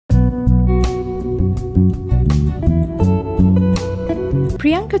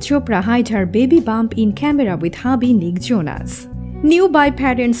Priyanka Chopra hid her baby bump in camera with hubby Nick Jonas. New by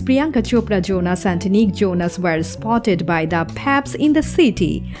parents Priyanka Chopra Jonas and Nick Jonas were spotted by the paps in the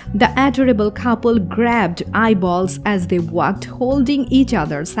city. The adorable couple grabbed eyeballs as they walked holding each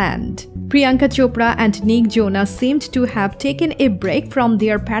other's hand. Priyanka Chopra and Nick Jonas seemed to have taken a break from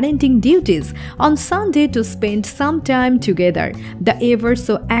their parenting duties on Sunday to spend some time together. The ever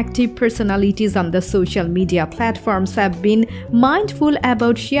so active personalities on the social media platforms have been mindful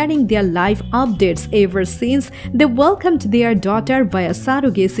about sharing their life updates ever since they welcomed their daughter via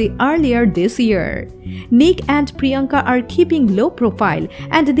surrogacy earlier this year. Nick and Priyanka are keeping low profile,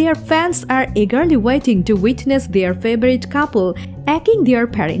 and their fans are eagerly waiting to witness their favorite couple acting their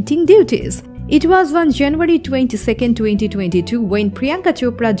parenting duties. It was on January 22, 2022 when Priyanka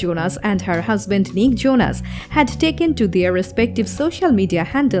Chopra Jonas and her husband Nick Jonas had taken to their respective social media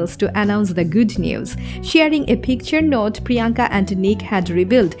handles to announce the good news. Sharing a picture note, Priyanka and Nick had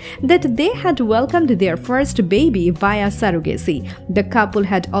revealed that they had welcomed their first baby via surrogacy. The couple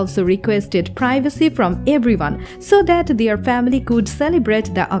had also requested privacy from everyone so that their family could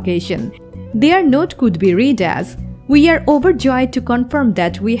celebrate the occasion. Their note could be read as, "We are overjoyed to confirm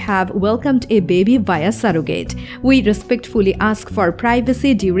that we have welcomed a baby via surrogate. We respectfully ask for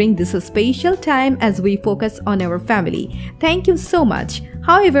privacy during this special time as we focus on our family. Thank you so much."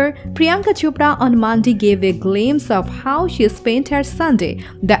 However, Priyanka Chopra on Monday gave a glimpse of how she spent her Sunday.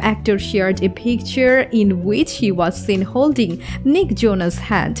 The actor shared a picture in which she was seen holding Nick Jonas'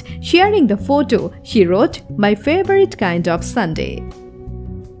 hand. Sharing the photo, she wrote, "My favorite kind of Sunday."